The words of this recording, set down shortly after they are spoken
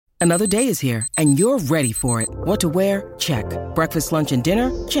Another day is here, and you're ready for it. What to wear? Check. Breakfast, lunch, and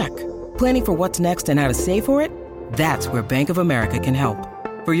dinner? Check. Planning for what's next and how to save for it? That's where Bank of America can help.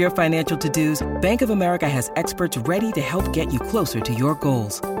 For your financial to-dos, Bank of America has experts ready to help get you closer to your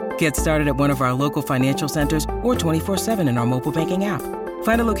goals. Get started at one of our local financial centers or 24/7 in our mobile banking app.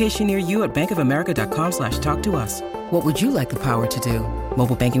 Find a location near you at bankofamerica.com/talktous. What would you like the power to do?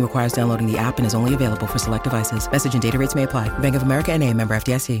 Mobile banking requires downloading the app and is only available for select devices. Message and data rates may apply. Bank of America N.A., member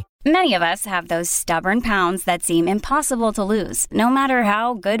FDIC. Many of us have those stubborn pounds that seem impossible to lose, no matter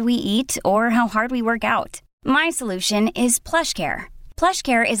how good we eat or how hard we work out. My solution is PlushCare.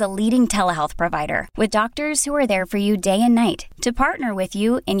 PlushCare is a leading telehealth provider with doctors who are there for you day and night to partner with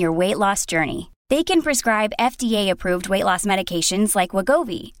you in your weight loss journey. They can prescribe FDA-approved weight loss medications like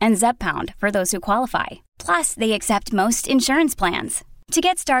Wegovy and Zepbound for those who qualify. Plus, they accept most insurance plans. To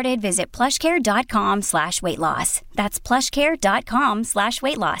get started, visit plushcare.com/weightloss. That's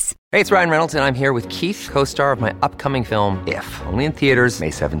plushcare.com/weightloss. Hey, it's Ryan Reynolds, and I'm here with Keith, co-star of my upcoming film, If, only in theaters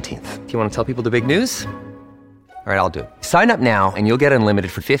May 17th. Do you want to tell people the big news? All right, I'll do it. Sign up now and you'll get unlimited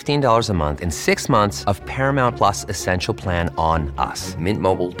for $15 a month and 6 months of Paramount Plus Essential Plan on us.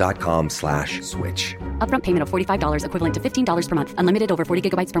 MintMobile.com/switch. Upfront payment of $45 equivalent to $15 per month. Unlimited over 40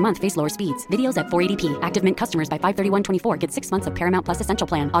 gigabytes per month. Face lower speeds. Videos at 480p. Active Mint customers by 531.24 get 6 months of Paramount Plus Essential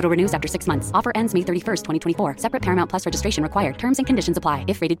Plan. Auto renews after 6 months. Offer ends May 31st, 2024. Separate Paramount Plus registration required. Terms and conditions apply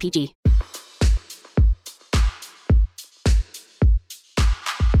if rated PG.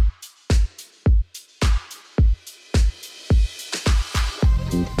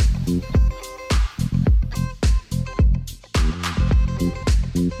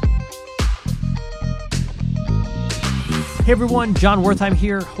 Hey everyone, Jon Wertheim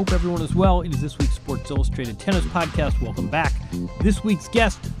here. Hope everyone is well. It is this week's Sports Illustrated Tennis Podcast. Welcome back. This week's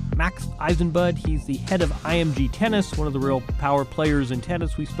guest, Max Eisenbud. He's the head of IMG Tennis, one of the real power players in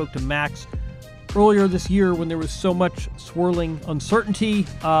tennis. We spoke to Max earlier this year when there was so much swirling uncertainty.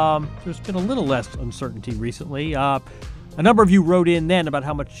 There's been a little less uncertainty recently. A number of you wrote in then about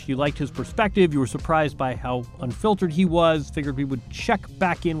how much you liked his perspective. You were surprised by how unfiltered he was. Figured we would check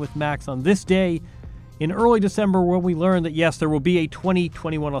back in with Max on this day in early December when we learned that, yes, there will be a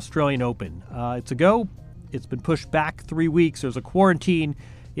 2021 Australian Open. It's a go. It's been pushed back 3 weeks. There's a quarantine.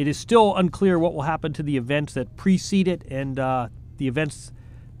 It is still unclear what will happen to the events that precede it and the events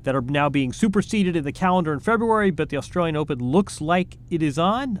that are now being superseded in the calendar in February, but the Australian Open looks like it is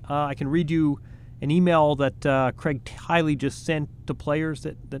on. I can read you an email that Craig Tiley just sent to players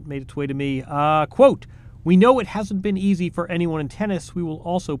that made its way to me. Quote, "We know it hasn't been easy for anyone in tennis. We will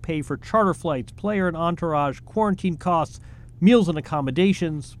also pay for charter flights, player and entourage, quarantine costs, meals and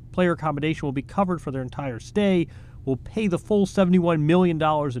accommodations. Player accommodation will be covered for their entire stay. We'll pay the full $71 million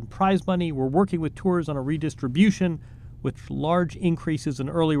in prize money. We're working with tours on a redistribution with large increases in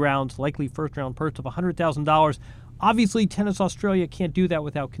early rounds, likely first-round purse of $100,000. Obviously, Tennis Australia can't do that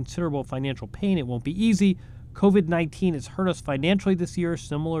without considerable financial pain. It won't be easy. COVID-19 has hurt us financially this year,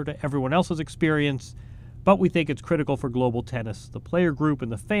 similar to everyone else's experience. But we think it's critical for global tennis, the player group,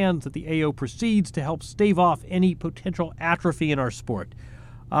 and the fans that the AO proceeds to help stave off any potential atrophy in our sport."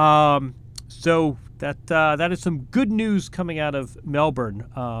 So that is some good news coming out of Melbourne.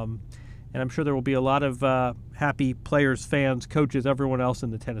 And I'm sure there will be a lot of happy players, fans, coaches, everyone else in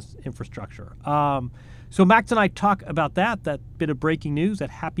the tennis infrastructure. So Max and I talk about that bit of breaking news,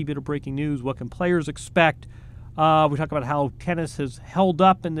 that happy bit of breaking news. What can players expect? We talk about how tennis has held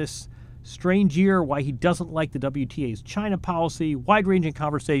up in this strange year, why he doesn't like the WTA's China policy, wide-ranging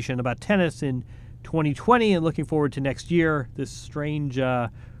conversation about tennis in 2020 and looking forward to next year, this strange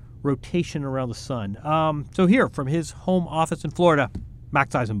rotation around the sun. So here, from his home office in Florida,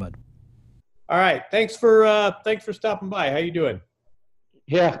 Max Eisenbud. All right. Thanks for stopping by. How you doing?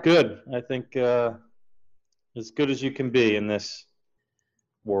 Yeah, good. I think as good as you can be in this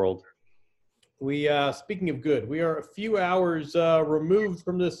world. We speaking of good, we are a few hours removed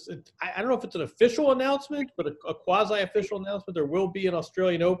from this. I don't know if it's an official announcement, but a quasi-official announcement. There will be an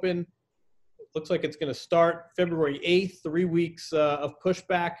Australian Open. Looks like it's going to start February 8th, 3 weeks of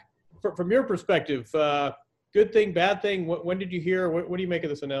pushback. From your perspective, good thing, bad thing? When did you hear? What do you make of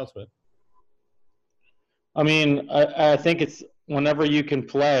this announcement? I mean, I think it's whenever you can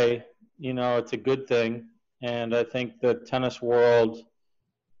play, it's a good thing. And I think the tennis world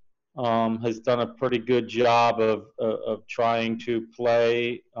has done a pretty good job of trying to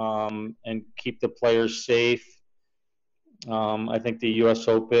play and keep the players safe. I think the U.S.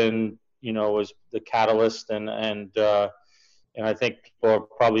 Open, was the catalyst, and I think people are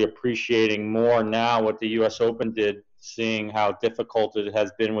probably appreciating more now what the U.S. Open did, seeing how difficult it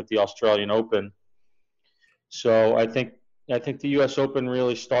has been with the Australian Open. So I think I think the U.S. Open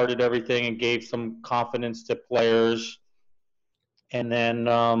really started everything and gave some confidence to players. And then,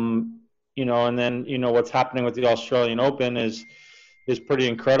 what's happening with the Australian Open is pretty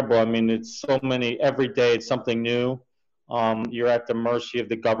incredible. I mean, it's so many, every day it's something new. You're at the mercy of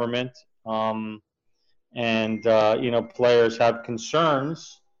the government. Players have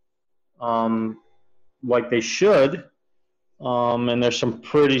concerns, like they should. And there's some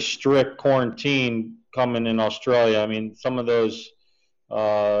pretty strict quarantine coming in Australia. I mean, some of those,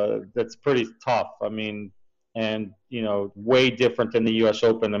 that's pretty tough. I mean, and, way different than the U.S.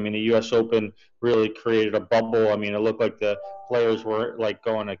 Open. I mean, the U.S. Open really created a bubble. I mean, it looked like the players were like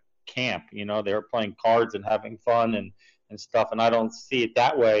going to camp, they were playing cards and having fun and stuff. And I don't see it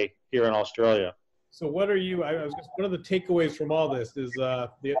that way here in Australia. So what are you, one of the takeaways from all this is the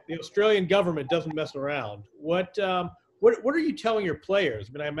Australian government doesn't mess around. What are you telling your players?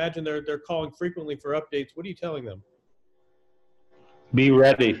 I mean, I imagine they're calling frequently for updates. What are you telling them? Be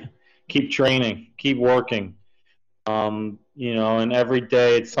ready. Keep training. Keep working. And every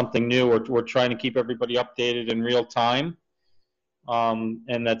day it's something new. We're trying to keep everybody updated in real time.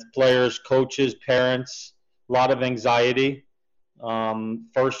 And that's players, coaches, parents, a lot of anxiety.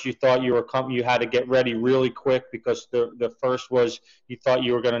 First, you thought you had to get ready really quick because the first was you thought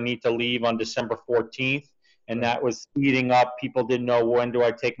you were going to need to leave on December 14th. And that was speeding up. People didn't know, when do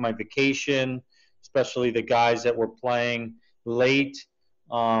I take my vacation, especially the guys that were playing late.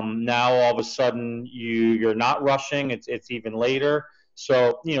 Now, all of a sudden, you're not rushing. It's even later.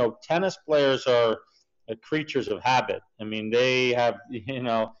 So, tennis players are creatures of habit. I mean, they have,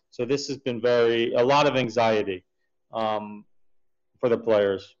 so this has been a lot of anxiety for the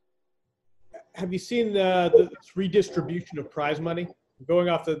players. Have you seen the redistribution of prize money? Going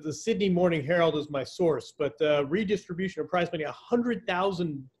off the Sydney Morning Herald is my source, but redistribution of prize money,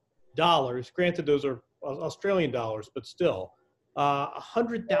 $100,000. Granted, those are Australian dollars, but still,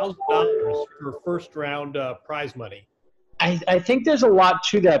 $100,000 for first round prize money. I think there's a lot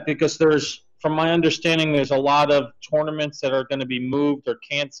to that because from my understanding, there's a lot of tournaments that are going to be moved or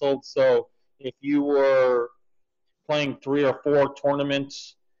canceled. So if you were playing 3 or 4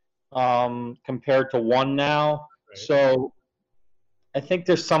 tournaments compared to one now, right. So I think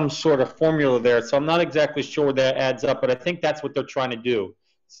there's some sort of formula there. So I'm not exactly sure where that adds up, but I think that's what they're trying to do.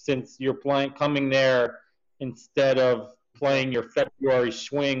 Since you're coming there instead of playing your February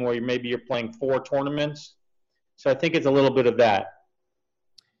swing where maybe you're playing 4 tournaments. So I think it's a little bit of that.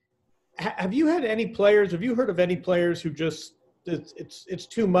 Have you heard of any players who just, it's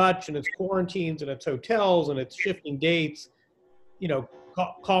too much and it's quarantines and it's hotels and it's shifting dates,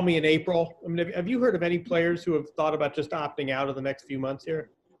 call me in April? I mean, have you heard of any players who have thought about just opting out of the next few months here?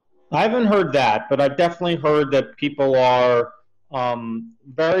 I haven't heard that, but I've definitely heard that people are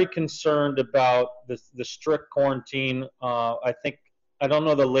very concerned about the strict quarantine. I don't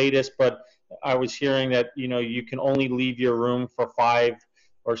know the latest, but I was hearing that, you can only leave your room for 5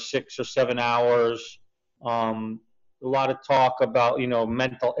 or 6 or 7 hours. A lot of talk about,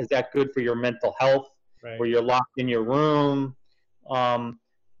 is that good for your mental health, right, where you're locked in your room?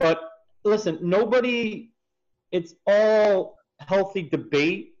 But listen, it's all healthy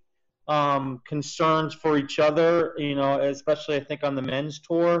debate, concerns for each other, especially I think on the men's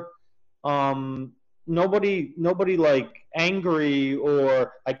tour. Nobody like angry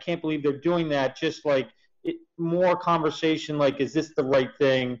or I can't believe they're doing that. Just like more conversation, like, is this the right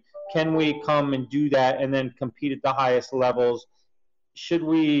thing? Can we come and do that and then compete at the highest levels? Should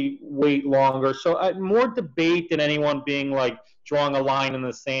we wait longer? So more debate than anyone being like drawing a line in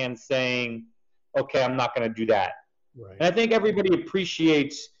the sand saying, okay, I'm not going to do that. Right. And I think everybody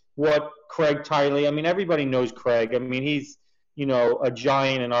appreciates what Craig Tiley, I mean, everybody knows Craig. I mean, he's, a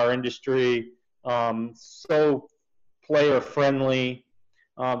giant in our industry, so player friendly.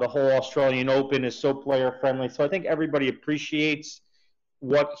 The whole Australian Open is so player friendly. So I think everybody appreciates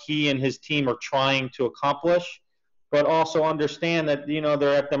what he and his team are trying to accomplish, but also understand that,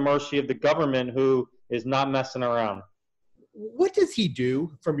 they're at the mercy of the government who is not messing around. What does he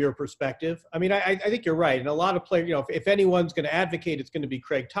do from your perspective? I mean, I think you're right. And a lot of players, if anyone's going to advocate, it's going to be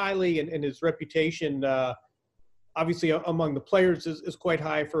Craig Tiley, and his reputation, obviously among the players is quite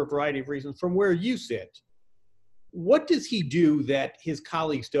high for a variety of reasons. From where you sit, what does he do that his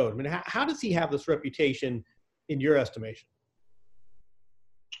colleagues don't? I mean, how does he have this reputation in your estimation?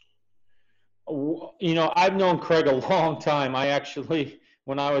 I've known Craig a long time.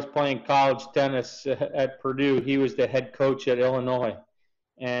 When I was playing college tennis at Purdue, he was the head coach at Illinois,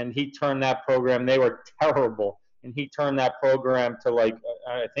 and he turned that program. They were terrible, and he turned that program to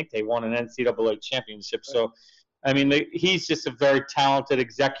I think they won an NCAA championship. So, I mean, he's just a very talented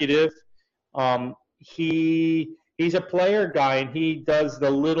executive. He he's a player guy, and he does the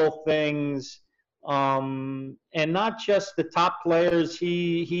little things, and not just the top players.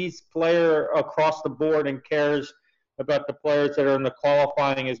 He's player across the board and cares about the players that are in the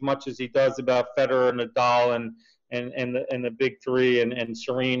qualifying as much as he does about Federer, Nadal, and the big three and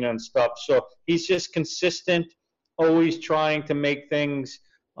Serena and stuff. So he's just consistent, always trying to make things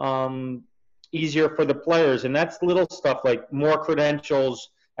easier for the players. And that's little stuff like more credentials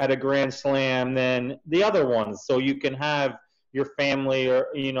at a Grand Slam than the other ones. So you can have your family or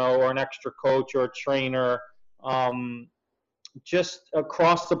an extra coach or a trainer, just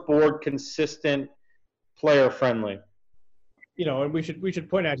across the board, consistent, player friendly. And we should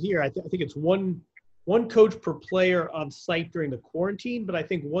point out here, I think it's one coach per player on site during the quarantine, but I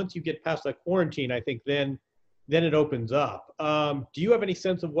think once you get past that quarantine, I think then it opens up. Do you have any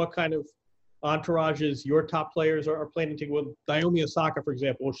sense of what kind of entourages your top players are planning to go with? Naomi Osaka, for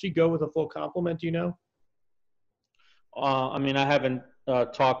example, will she go with a full complement, do you know? I haven't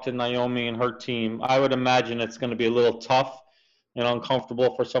talked to Naomi and her team. I would imagine it's going to be a little tough and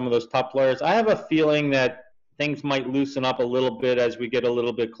uncomfortable for some of those top players. I have a feeling that things might loosen up a little bit as we get a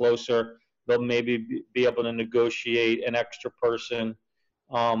little bit closer. They'll maybe be able to negotiate an extra person.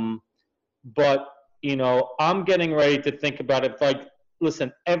 But, I'm getting ready to think about it. Like,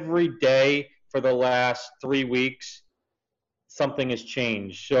 listen, every day for the last 3 weeks, something has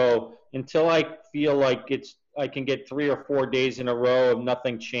changed. So until I feel like I can get 3 or 4 days in a row of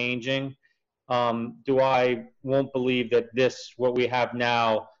nothing changing, I won't believe that what we have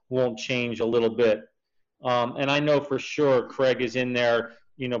now won't change a little bit. And I know for sure Craig is in there,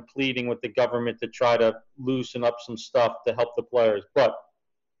 pleading with the government to try to loosen up some stuff to help the players. But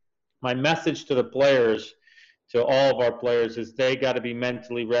my message to the players, to all of our players, is they got to be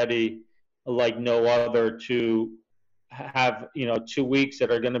mentally ready like no other to have, 2 weeks that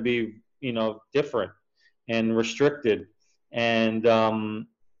are going to be, different and restricted and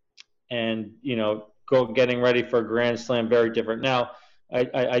getting ready for a Grand Slam, very different. Now,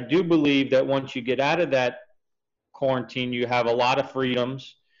 I do believe that once you get out of that quarantine, you have a lot of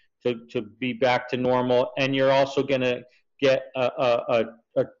freedoms to be back to normal, and you're also going to get a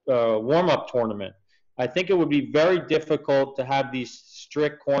warm-up tournament. I think it would be very difficult to have these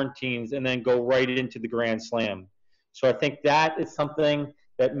strict quarantines and then go right into the Grand Slam. So I think that is something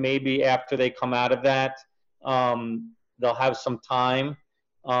that maybe after they come out of that, they'll have some time.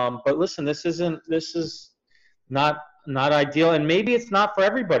 But listen, this is not ideal, and maybe it's not for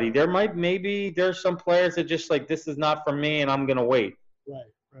everybody. There's some players that just like, this is not for me, and I'm going to wait.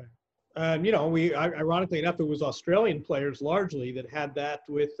 Right. We ironically enough, it was Australian players largely that had that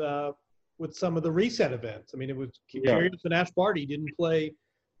with some of the reset events. It was Kyrgios and Ash Barty didn't play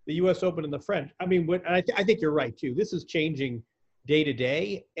the U.S. Open and the French. I think you're right too. This is changing day to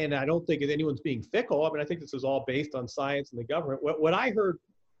day, and I don't think anyone's being fickle. I think this is all based on science and the government. What I heard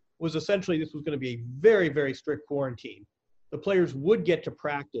was essentially this was going to be a very, very strict quarantine. The players would get to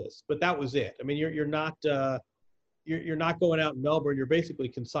practice, but that was it. You're not going out in Melbourne. You're basically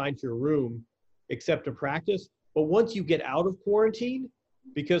consigned to your room except to practice. But once you get out of quarantine,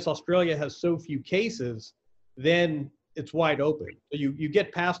 because Australia has so few cases, then it's wide open. So you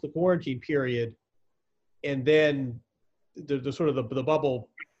get past the quarantine period, and then the sort of the bubble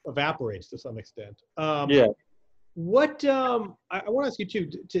evaporates to some extent. What I want to ask you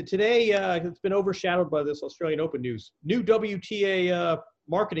too, today it's been overshadowed by this Australian Open news. New WTA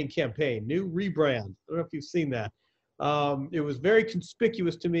marketing campaign, new rebrand. I don't know if you've seen that. It was very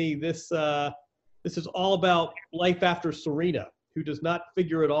conspicuous to me. This is all about life after Serena, who does not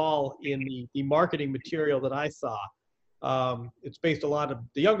figure at all in the marketing material that I saw. It's based a lot of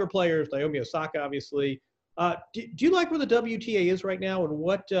the younger players, Naomi Osaka, obviously. Do you like where the WTA is right now, and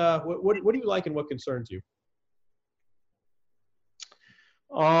what do you like and what concerns you?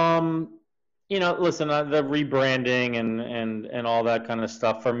 Listen, the rebranding and all that kind of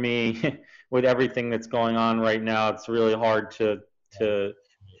stuff, for me, with everything that's going on right now, it's really hard to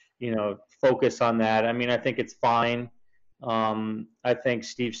focus on that. I think it's fine. I think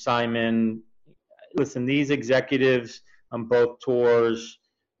Steve Simon, listen, these executives on both tours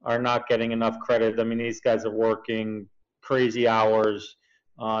are not getting enough credit. These guys are working crazy hours,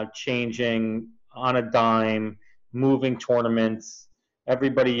 changing on a dime, moving tournaments,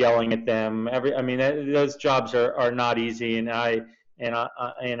 everybody yelling at them. Those jobs are not easy, and I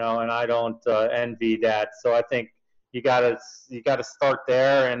don't envy that. So I think you gotta start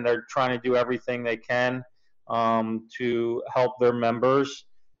there, and they're trying to do everything they can to help their members.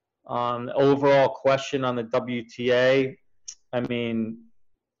 Overall question on the WTA,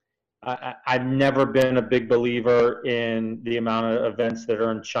 I've never been a big believer in the amount of events that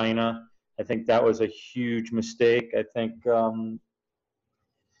are in China. I think that was a huge mistake. I think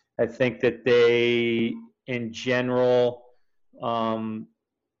that they, in general,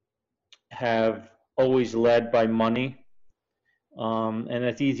 have always led by money. And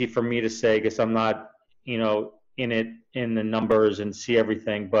it's easy for me to say because I'm not, in the numbers and see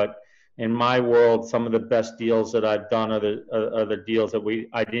everything. But in my world, some of the best deals that I've done are the deals that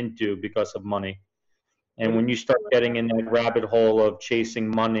I didn't do because of money. And when you start getting in that rabbit hole of chasing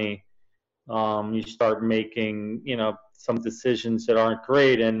money, you start making, some decisions that aren't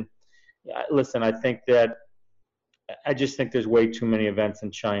great. And listen, I just think there's way too many events in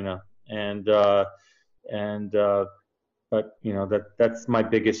China. But that's my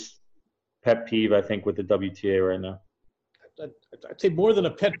biggest pet peeve, I think, with the WTA right now. I'd say more than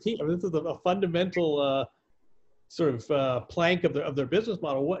a pet peeve. I mean, this is a fundamental plank of their business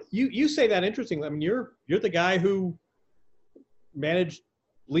model. What you say that interestingly. I mean, you're the guy who managed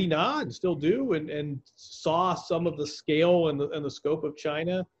Li Na and still do, and saw some of the scale and the scope of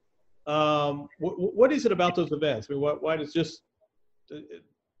China. What is it about those events? I mean, why does just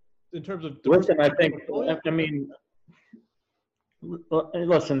in terms of listen?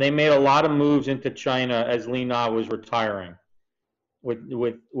 Listen, they made a lot of moves into China as Li Na was retiring, with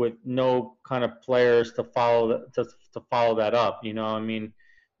no kind of players to follow that up.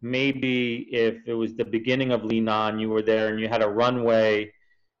 Maybe if it was the beginning of Li Na and you were there and you had a runway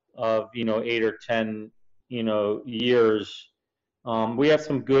of 8 or 10 years. We have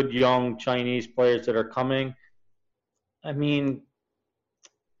some good young Chinese players that are coming. I mean,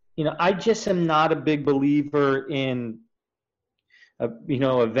 I just am not a big believer in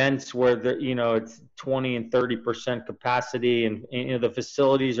events where it's 20 and 30% capacity, and the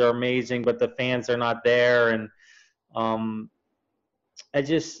facilities are amazing, but the fans are not there, and I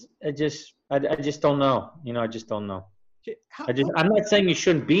just don't know. I just don't know. I'm not saying you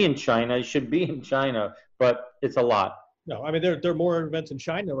shouldn't be in China. You should be in China, but it's a lot. No, I mean there are more events in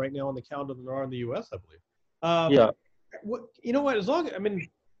China right now on the calendar than there are in the U.S., I believe. Yeah.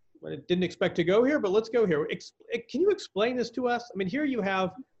 I didn't expect to go here, but let's go here. Can you explain this to us? I mean, here you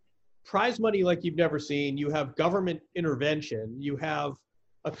have prize money like you've never seen. You have government intervention. You have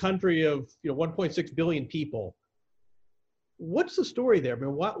a country of 1.6 billion people. What's the story there? I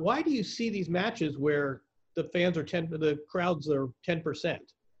mean, why do you see these matches where the crowds are 10%? I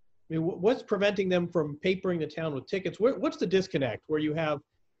mean, what's preventing them from papering the town with tickets? What's the disconnect where you have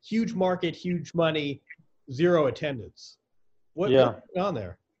huge market, huge money, zero attendance? What's going on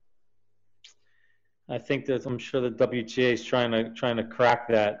there? I think that I'm sure the WTA is trying to crack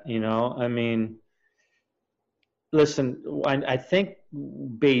that. I mean, listen, I think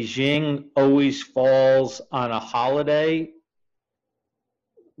Beijing always falls on a holiday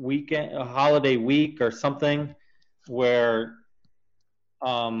weekend, a holiday week or something, where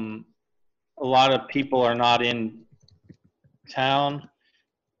a lot of people are not in town.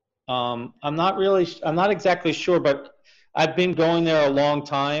 I'm not exactly sure, but I've been going there a long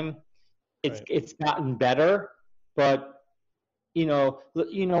time. It's gotten better, but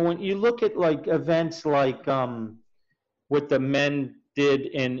when you look at like events like what the men did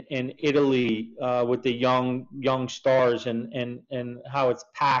in Italy with the young stars and how it's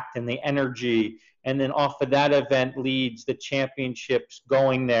packed and the energy, and then off of that event leads the championships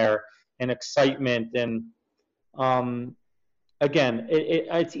going there and excitement. And again,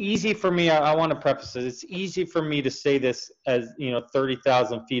 it's easy for me. I want to preface it. It's easy for me to say this as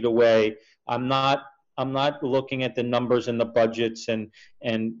 30,000 feet away. I'm not looking at the numbers and the budgets and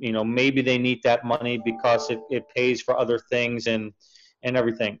maybe they need that money because it pays for other things and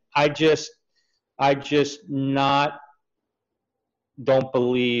everything. I just don't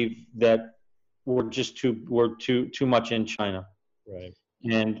believe that we're too much in China. Right.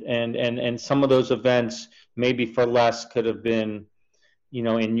 And some of those events maybe for less could have been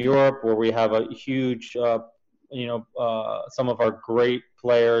in Europe, where we have a huge some of our great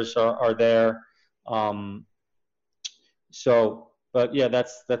players are there. But yeah,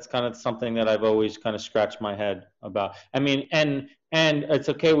 that's kind of something that I've always kind of scratched my head about. I mean, and it's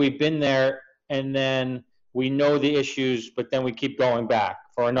okay, we've been there and then we know the issues, but then we keep going back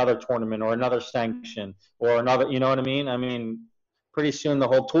for another tournament or another sanction or another, you know what I mean? I mean, pretty soon the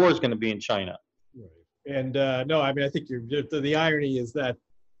whole tour is going to be in China. Right. And no, I mean, I think the irony is that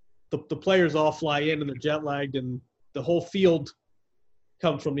the players all fly in and they're jet lagged, and the whole field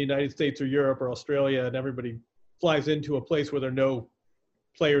comes from the United States or Europe or Australia, and everybody flies into a place where there are no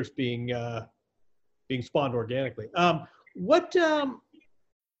players being spawned organically.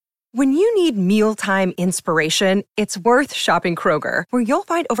 When you need mealtime inspiration, it's worth shopping Kroger, where you'll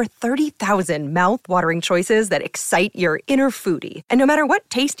find over 30,000 mouth-watering choices that excite your inner foodie. And no matter what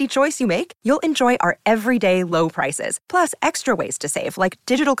tasty choice you make, you'll enjoy our everyday low prices, plus extra ways to save, like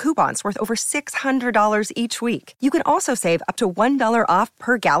digital coupons worth over $600 each week. You can also save up to $1 off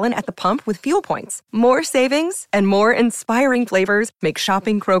per gallon at the pump with fuel points. More savings and more inspiring flavors make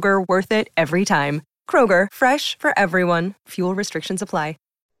shopping Kroger worth it every time. Kroger, fresh for everyone. Fuel restrictions apply.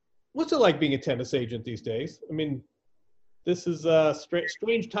 What's it like being a tennis agent these days? I mean, this is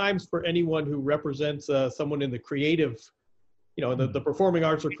strange times for anyone who represents someone in the creative, the performing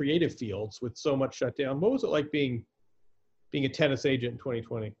arts or creative fields with so much shut down. What was it like being a tennis agent in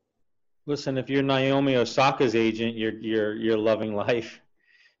 2020? Listen, if you're Naomi Osaka's agent, you're loving life.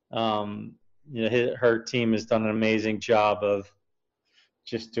 Her team has done an amazing job of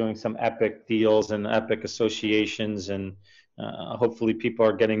just doing some epic deals and epic associations, and hopefully people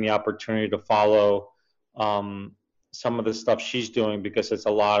are getting the opportunity to follow some of the stuff she's doing, because it's a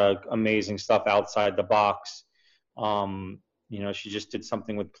lot of amazing stuff outside the box. She just did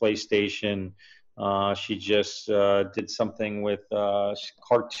something with PlayStation. She just did something with a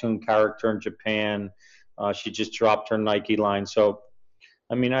cartoon character in Japan. She just dropped her Nike line. So,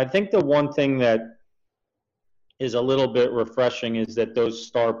 I mean, I think the one thing that is a little bit refreshing is that those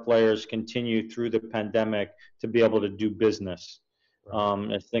star players continue through the pandemic to be able to do business.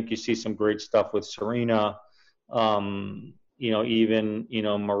 I think you see some great stuff with Serena, even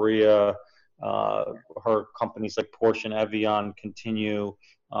Maria, her companies like Porsche and Evian continue.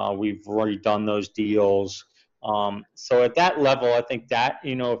 We've already done those deals. So at that level, I think that,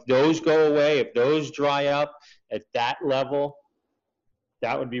 if those go away, if those dry up at that level,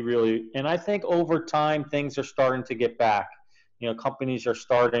 that would be really, and I think over time, things are starting to get back. Companies are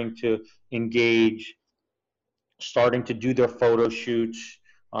starting to engage, starting to do their photo shoots,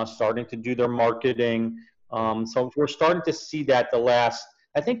 starting to do their marketing. So we're starting to see that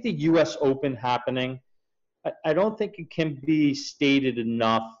I think the U.S. Open happening, I don't think it can be stated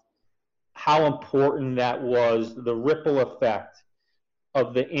enough how important that was, the ripple effect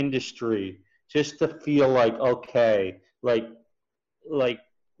of the industry, just to feel like, okay, like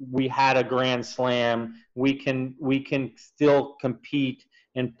we had a Grand Slam, we can still compete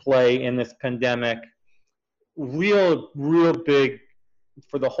and play in this pandemic. Real big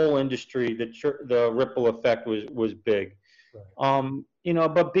for the whole industry. The ripple effect was big. Right.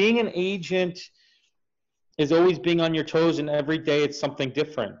 But being an agent is always being on your toes, and every day it's something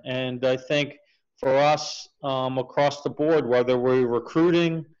different. And I think for us across the board, whether we're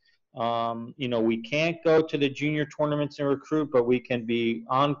recruiting, we can't go to the junior tournaments and recruit, but we can be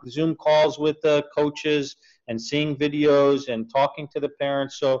on Zoom calls with the coaches and seeing videos and talking to the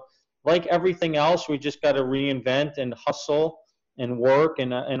parents. So like everything else, we just got to reinvent and hustle and work.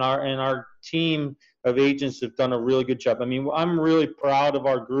 And our team of agents have done a really good job. I mean, I'm really proud of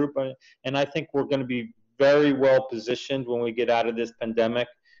our group, and I think we're going to be very well positioned when we get out of this pandemic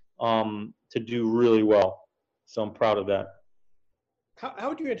to do really well. So I'm proud of that. How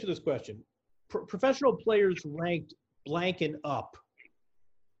would you answer this question? Professional players ranked blank and up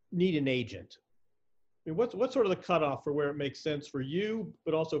need an agent. I mean, what's sort of the cutoff for where it makes sense for you,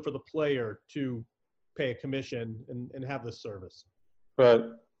 but also for the player to pay a commission and have this service? Right.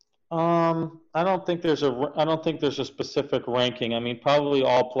 I don't think there's a specific ranking. I mean, probably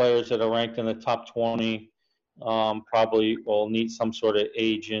all players that are ranked in the top 20 probably will need some sort of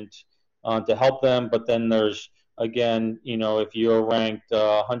agent to help them. But then there's, again, if you're ranked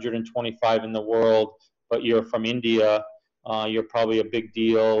 125 in the world, but you're from India, you're probably a big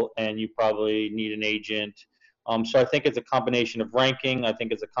deal, and you probably need an agent. So I think it's a combination of ranking. I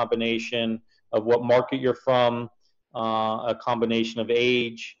think it's a combination of what market you're from, a combination of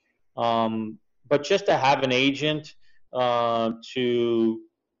age. But just to have an agent, to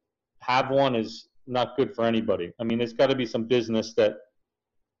have one is not good for anybody. I mean, there's got to be some business that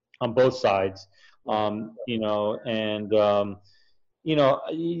on both sides. I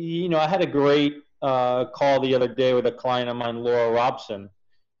had a great call the other day with a client of mine, Laura Robson,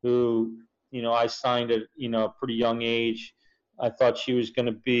 who, I signed at, a pretty young age. I thought she was going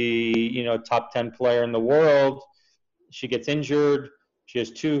to be, top 10 player in the world. She gets injured. She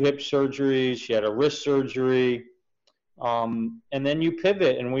has 2 hip surgeries. She had a wrist surgery. And then you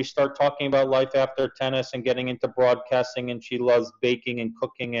pivot, and we start talking about life after tennis and getting into broadcasting, and she loves baking and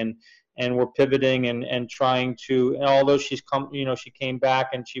cooking, and we're pivoting and trying to, and although she's she came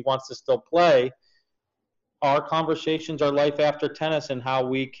back and she wants to still play, our conversations are life after tennis and how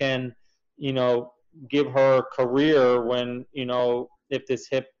we can, give her a career when, if this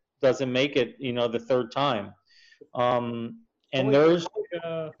hip doesn't make it, the third time. And there's if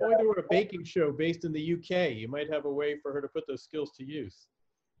only there were a baking show based in the UK, you might have a way for her to put those skills to use.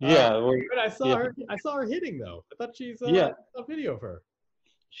 Yeah, but I saw her hitting though. I thought she's a video of her.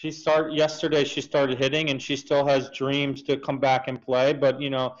 Yesterday she started hitting, and she still has dreams to come back and play. But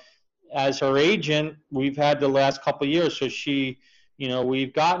as her agent, we've had the last couple of years, so she,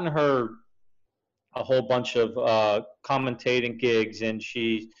 we've gotten her a whole bunch of commentating gigs, and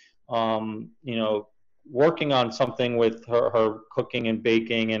she's working on something with her cooking and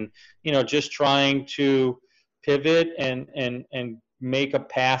baking, and just trying to pivot and make a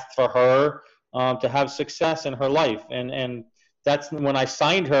path for her to have success in her life. And that's when I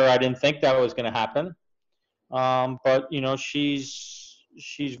signed her, I didn't think that was going to happen. But she's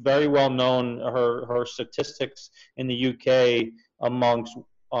very well known. Her statistics in the UK amongst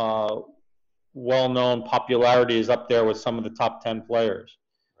well-known popularity is up there with some of the top 10 players.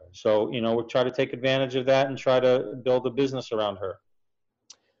 So, we try to take advantage of that and try to build a business around her.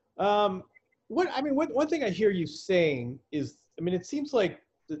 One thing I hear you saying is, it seems like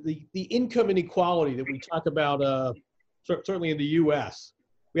the income inequality that we talk about, certainly in the U.S.,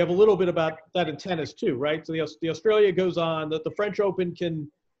 we have a little bit about that in tennis too, right? So the Australia goes on, that the French Open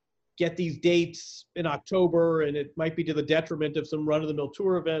can get these dates in October, and it might be to the detriment of some run-of-the-mill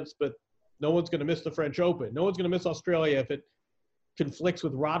tour events, but no one's going to miss the French Open. No one's going to miss Australia if it conflicts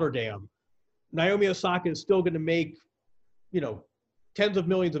with Rotterdam. Naomi Osaka is still going to make, tens of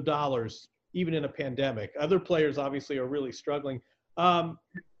millions of dollars, even in a pandemic. Other players obviously are really struggling.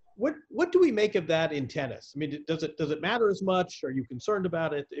 What do we make of that in tennis? Does it matter as much? Are you concerned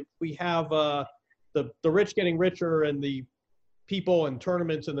about it? If we have the rich getting richer and the people in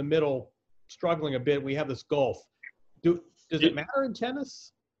tournaments in the middle struggling a bit, we have this gulf. Does it matter in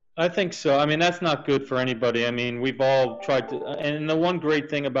tennis? I think so. That's not good for anybody. We've all tried to, and the one great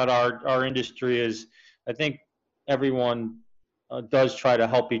thing about our industry is I think everyone does try to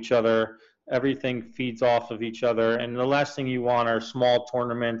help each other. Everything feeds off of each other. And the last thing you want are small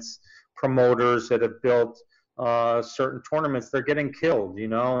tournaments, promoters that have built certain tournaments, they're getting killed,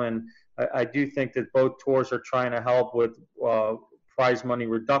 and I do think that both tours are trying to help with prize money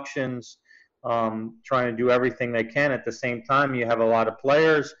reductions, trying to do everything they can. At the same time, you have a lot of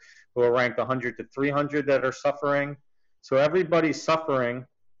players who are ranked 100 to 300 that are suffering. So everybody's suffering.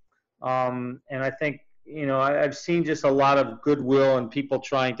 And I think, I've seen just a lot of goodwill and people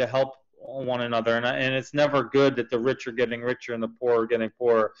trying to help one another. And it's never good that the rich are getting richer and the poor are getting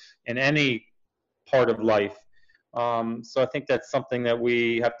poorer in any part of life. So I think that's something that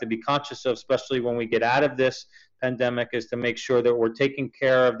we have to be conscious of, especially when we get out of this pandemic, is to make sure that we're taking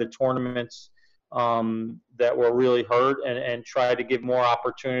care of the tournaments that were really hurt, and try to give more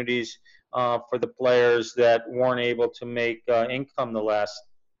opportunities for the players that weren't able to make income the last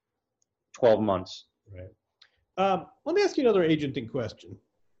 12 months. Right. Let me ask you another agenting question.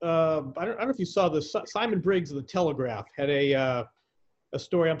 I don't know if you saw this. Simon Briggs of the Telegraph had a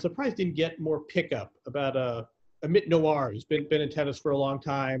story. I'm surprised didn't get more pickup about Amit Noir, who's been in tennis for a long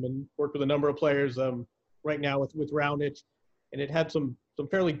time and worked with a number of players right now with Raonic, and it had some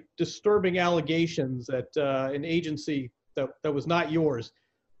fairly disturbing allegations at an agency that was not yours.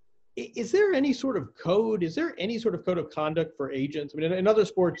 Is there any sort of code? Is there any sort of code of conduct for agents? In other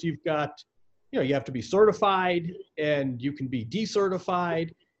sports, you've got, you have to be certified and you can be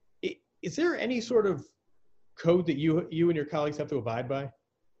decertified. Is there any sort of code that you and your colleagues have to abide by?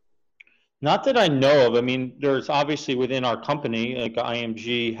 Not that I know of. There's obviously within our company, like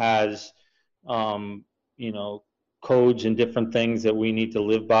IMG has, codes and different things that we need to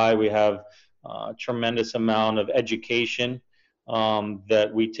live by. We have a tremendous amount of education that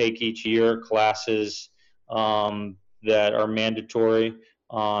we take each year, classes that are mandatory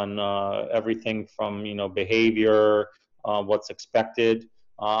on everything from, behavior, what's expected.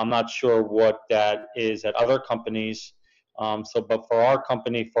 I'm not sure what that is at other companies. But for our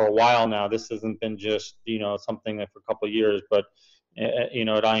company for a while now, this hasn't been just, something that for a couple of years, but, at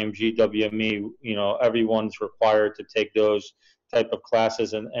IMG, WME, everyone's required to take those type of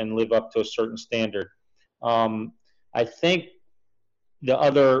classes and live up to a certain standard. I think the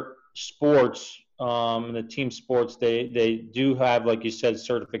other sports, the team sports, they do have, like you said,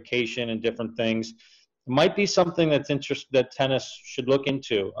 certification and different things. It might be something that tennis should look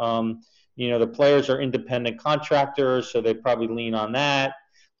into. The players are independent contractors, so they probably lean on that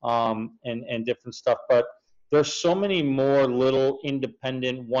and different stuff. But there's so many more little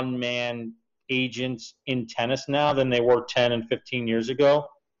independent one-man agents in tennis now than they were 10 and 15 years ago.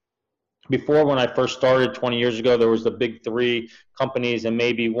 Before, when I first started 20 years ago, there was the big three companies and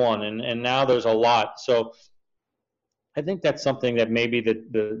maybe one, and now there's a lot. So I think that's something that maybe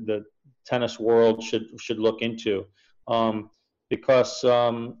the tennis world should look into. because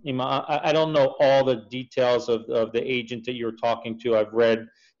I don't know all the details of the agent that you're talking to. I've read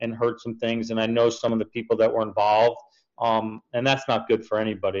and heard some things, and I know some of the people that were involved, and that's not good for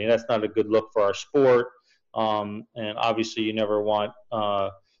anybody. That's not a good look for our sport, and obviously you never want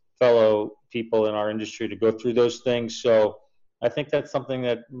fellow people in our industry to go through those things. So I think that's something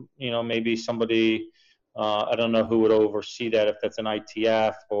that, maybe somebody, I don't know who would oversee that, if that's an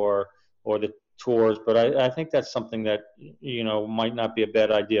ITF or the tours, but I think that's something that, might not be a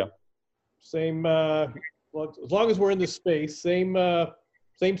bad idea. Same, well, as long as we're in this space, same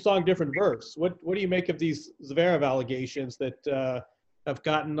song, different verse. What do you make of these Zverev allegations that have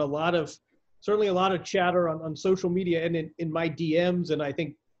gotten certainly a lot of chatter on social media and in my DMs, and I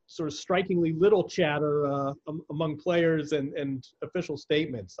think sort of strikingly little chatter among players and official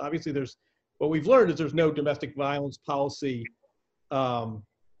statements? Obviously, what we've learned is there's no domestic violence policy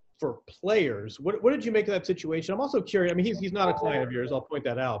for players. What did you make of that situation? I'm also curious. I mean, he's not a client of yours. I'll point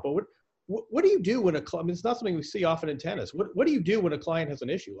that out. But what do you do when it's not something we see often in tennis. What do you do when a client has an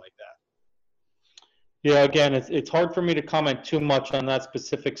issue like that? Yeah, again, it's hard for me to comment too much on that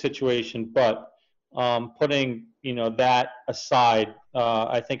specific situation, but putting that aside,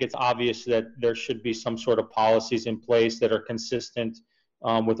 I think it's obvious that there should be some sort of policies in place that are consistent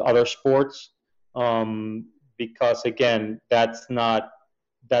with other sports, because again, that's not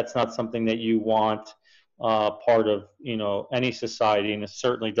something that you want part of any society, and it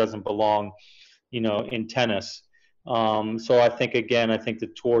certainly doesn't belong in tennis. So I think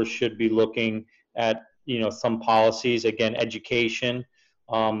the tours should be looking at some policies, again, education.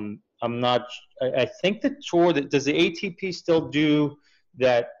 I think the tour, does the ATP still do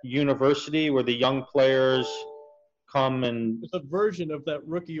that university where the young players come and... It's a version of that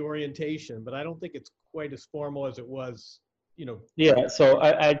rookie orientation, but I don't think it's quite as formal as it was, Yeah, so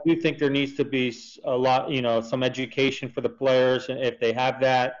I do think there needs to be a lot, some education for the players, and if they have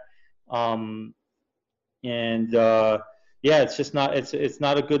that. It's just not, it's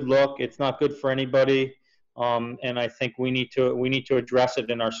not a good look. It's not good for anybody. And I think we need to address it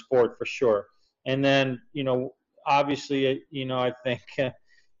in our sport for sure. And then, obviously, I think,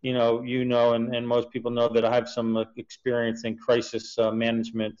 and most people know that I have some experience in crisis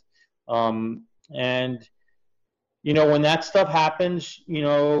management. And when that stuff happens,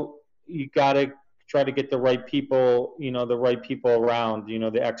 you got to try to get the right people, around,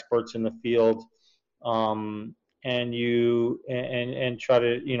 the experts in the field, and try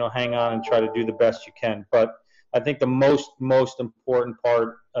to, hang on and try to do the best you can. But I think the most important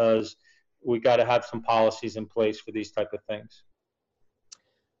part is we got to have some policies in place for these type of things.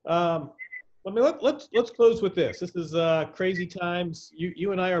 Let's close with this. This is crazy times.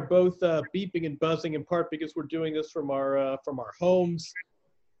 You and I are both beeping and buzzing, in part because we're doing this from our homes.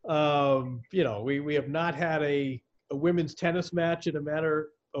 We have not had a women's tennis match in a matter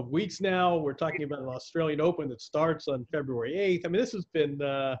of weeks now. We're talking about an Australian Open that starts on February 8th. I mean, this has been,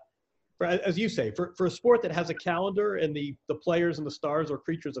 as you say, for a sport that has a calendar and the players and the stars are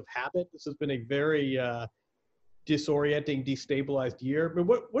creatures of habit, this has been a very disorienting, destabilized year. I mean,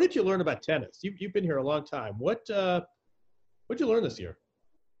 what did you learn about tennis? You've been here a long time. What'd you learn this year?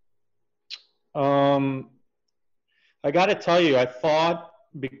 I got to tell you, I thought,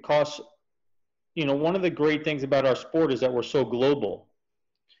 because one of the great things about our sport is that we're so global,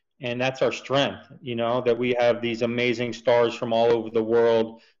 and that's our strength. That we have these amazing stars from all over the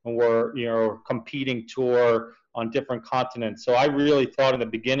world, and we're competing tour on different continents. So I really thought in the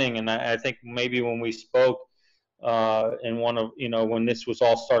beginning, and I think maybe when we spoke in one of, when this was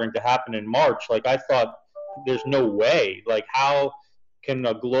all starting to happen in March, like I thought there's no way, like how can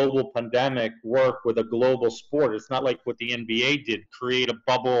a global pandemic work with a global sport? It's not like what the NBA did, create a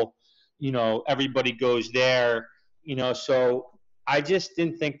bubble, everybody goes there, so I just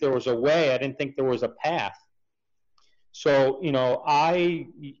didn't think there was a way. I didn't think there was a path. So,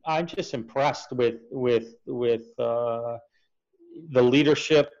 I'm just impressed with the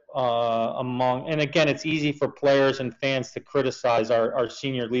leadership among, and again, it's easy for players and fans to criticize our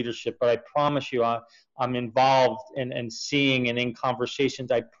senior leadership, but I promise you, I'm involved and seeing and in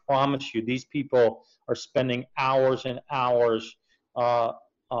conversations. I promise you, these people are spending hours and hours,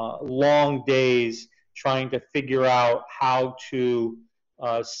 long days, trying to figure out how to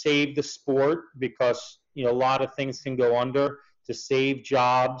save the sport, because a lot of things can go under, to save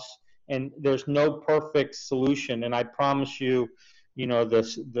jobs, and there's no perfect solution. And I promise you,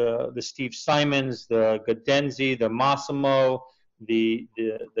 the Steve Simons, the Gadenzi, the Massimo, the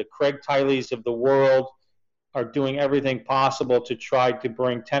Craig Tileys of the world are doing everything possible to try to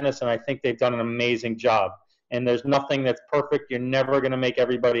bring tennis, and I think they've done an amazing job. And there's nothing that's perfect. You're never going to make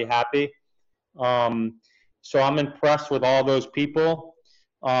everybody happy. So I'm impressed with all those people.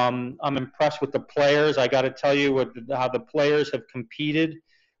 I'm impressed with the players. I got to tell you how the players have competed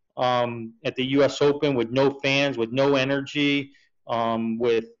at the U.S. Open with no fans, with no energy,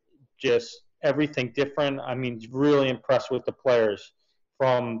 with just everything different. I mean, really impressed with the players,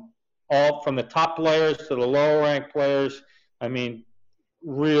 from the top players to the lower ranked players. I mean,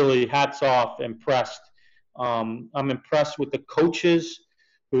 really hats off, impressed. I'm impressed with the coaches,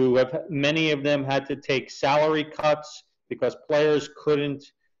 who have, many of them had to take salary cuts because players couldn't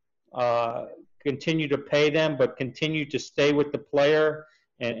continue to pay them, but continue to stay with the player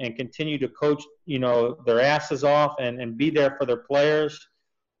and continue to coach, their asses off and be there for their players.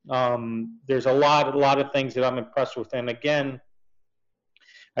 There's a lot of things that I'm impressed with. And again,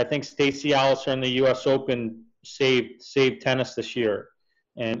 I think Stacey Alicer in the U.S. Open saved tennis this year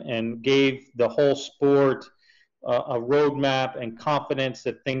and gave the whole sport a roadmap and confidence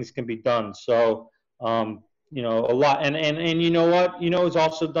that things can be done. So, a lot. And you know what? Who's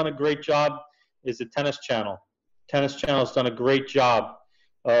also done a great job is the Tennis Channel. Tennis Channel has done a great job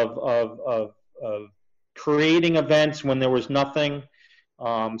of creating events when there was nothing,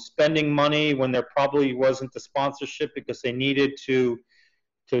 spending money when there probably wasn't the sponsorship because they needed to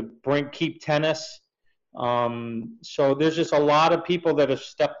keep tennis. So there's just a lot of people that have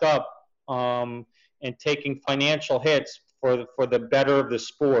stepped up and taking financial hits for the better of the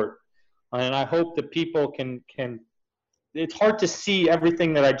sport. And I hope that people can. It's hard to see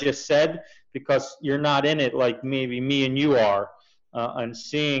everything that I just said because you're not in it like maybe me and you are, and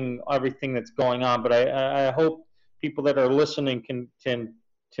seeing everything that's going on. But I hope people that are listening can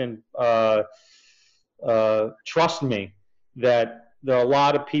trust me that there are a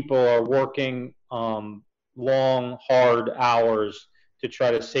lot of people are working long, hard hours to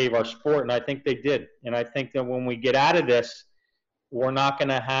try to save our sport, and I think they did. And I think that when we get out of this, we're going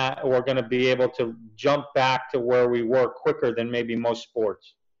to be able to jump back to where we were quicker than maybe most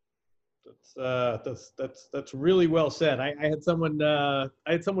sports. That's really well said. I had someone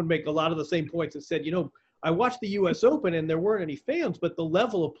make a lot of the same points and said, I watched the U.S. Open and there weren't any fans, but the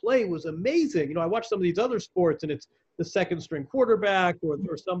level of play was amazing. I watched some of these other sports and it's the second string quarterback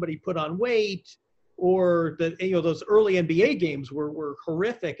or somebody put on weight, or those early NBA games were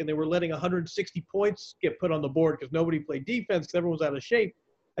horrific and they were letting 160 points get put on the board because nobody played defense because everyone was out of shape.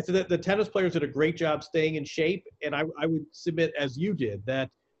 I said that the tennis players did a great job staying in shape, and I would submit, as you did,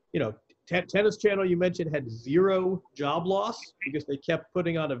 that Tennis Channel, you mentioned, had zero job loss because they kept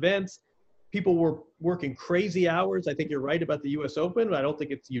putting on events. People were working crazy hours. I think you're right about the U.S. Open, but I don't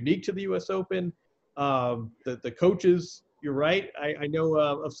think it's unique to the U.S. Open. The coaches, you're right. I know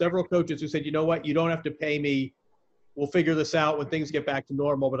of several coaches who said, you know what, you don't have to pay me. We'll figure this out when things get back to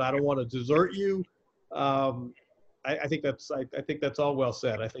normal, but I don't want to desert you. I think that's all well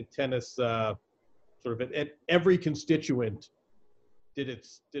said. I think tennis sort of at every constituent did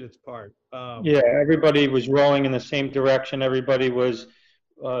its part. Everybody was rowing in the same direction. Everybody was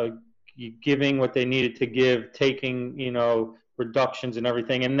giving what they needed to give, taking reductions and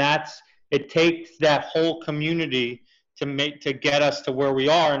everything, and it takes that whole community to get us to where we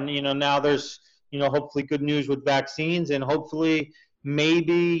are. And now there's hopefully good news with vaccines, and hopefully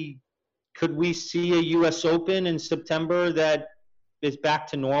maybe could we see a U.S. Open in September that is back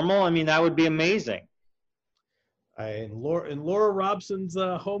to normal? I mean, that would be amazing. In Laura Robson's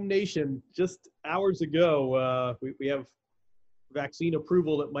home nation, just hours ago, we have vaccine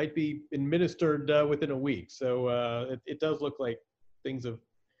approval that might be administered within a week. So it does look like things have,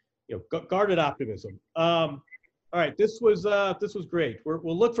 guarded optimism. All right, this was great.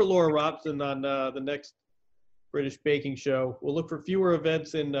 We'll look for Laura Robson on the next British Baking Show. We'll look for fewer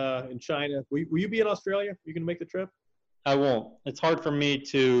events in China. Will you be in Australia? Are you going to make the trip? I won't. It's hard for me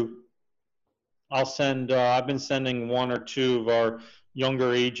to. I've been sending one or two of our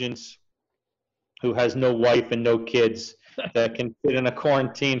younger agents who has no wife and no kids that can fit in a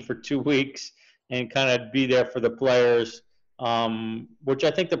quarantine for 2 weeks and kind of be there for the players, which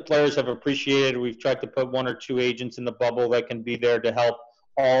I think the players have appreciated. We've tried to put one or two agents in the bubble that can be there to help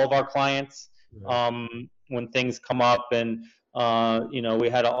all of our clients when things come up. And, we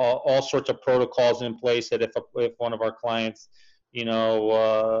had all sorts of protocols in place that if one of our clients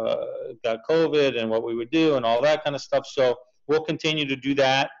got COVID and what we would do and all that kind of stuff. So we'll continue to do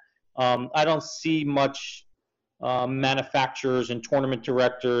that. I don't see much manufacturers and tournament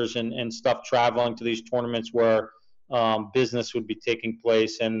directors and stuff traveling to these tournaments where business would be taking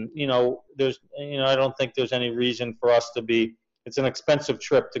place. And, I don't think there's any reason for us to be. It's an expensive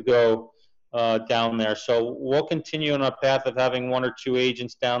trip to go down there. So we'll continue on our path of having one or two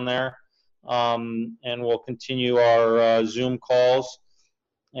agents down there. And we'll continue our Zoom calls.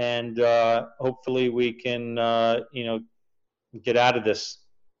 and hopefully we can, get out of this.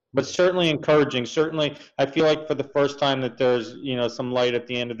 But certainly encouraging. Certainly, I feel like for the first time that there's, some light at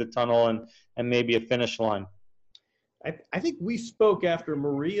the end of the tunnel and maybe a finish line. I think we spoke after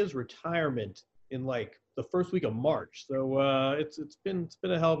Maria's retirement in like the first week of March. So it's been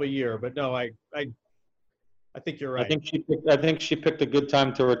a hell of a year. But no, I think you're right. I think she picked a good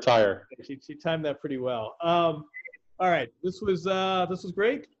time to retire. She timed that pretty well. All right, this was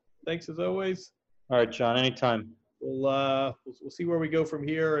great. Thanks as always. All right, John. Anytime. We'll see where we go from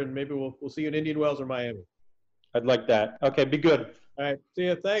here, and maybe we'll see you in Indian Wells or Miami. I'd like that. Okay, be good. All right, see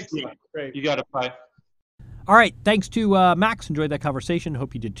ya. Thanks. Yeah. Great. You got it. Bye. All right, thanks to Max. Enjoyed that conversation.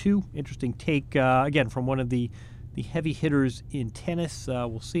 Hope you did too. Interesting take, again, from one of the heavy hitters in tennis.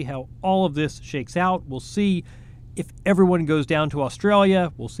 We'll see how all of this shakes out. We'll see if everyone goes down to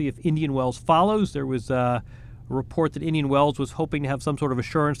Australia. We'll see if Indian Wells follows. There was a report that Indian Wells was hoping to have some sort of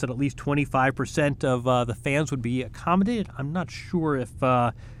assurance that at least 25% of the fans would be accommodated. I'm not sure if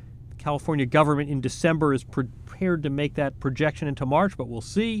the California government in December is prepared to make that projection into March, but we'll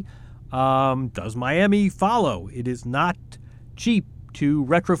see. Does Miami follow? It is not cheap to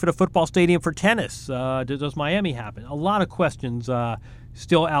retrofit a football stadium for tennis. Does Miami happen? A lot of questions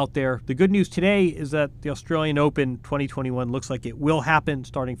still out there. The good news today is that the Australian Open 2021 looks like it will happen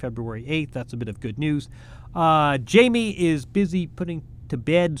starting February 8th. That's a bit of good news. Jamie is busy putting to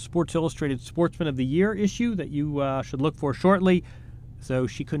bed Sports Illustrated Sportsman of the Year issue that you should look for shortly. So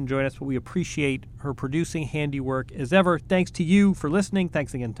she couldn't join us, but we appreciate her producing handiwork as ever. Thanks to you for listening.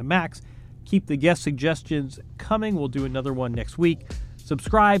 Thanks again to Max. Keep the guest suggestions coming. We'll do another one next week.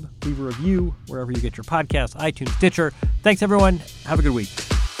 Subscribe, leave a review wherever you get your podcasts, iTunes, Stitcher. Thanks, everyone. Have a good week.